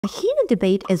A heated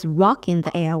debate is rocking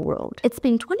the AI world. It's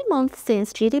been 20 months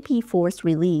since GPT-4's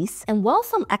release, and while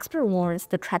some expert warns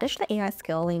the traditional AI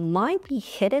scaling might be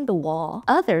hitting the wall,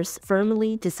 others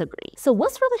firmly disagree. So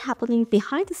what's really happening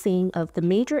behind the scenes of the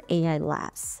major AI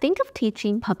labs? Think of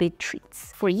teaching puppet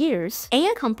treats. For years,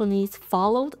 AI companies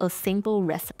followed a simple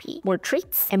recipe. More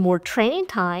treats and more training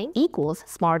time equals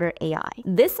smarter AI.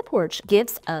 This approach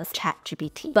gives us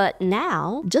ChatGPT. But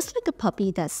now, just like a puppy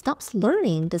that stops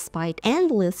learning despite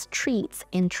endless treats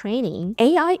and training,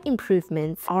 AI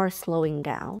improvements are slowing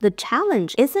down. The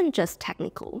challenge isn't just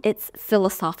technical, it's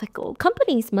philosophical.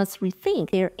 Companies must rethink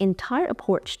their entire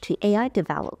approach to AI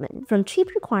development, from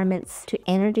chip requirements to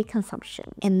energy consumption.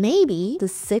 And maybe the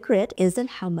secret isn't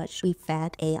how much we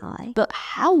fed AI, but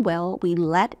how well we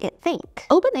let it think.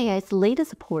 OpenAI's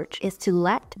latest approach is to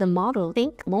let the model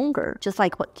think longer, just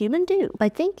like what humans do. By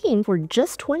thinking for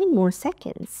just 20 more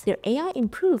seconds, their AI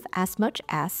improves as much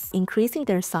as increasing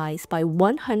their size by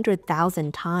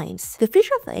 100,000 times. The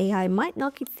future of AI might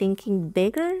not keep thinking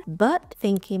bigger, but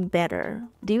thinking better.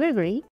 Do you agree?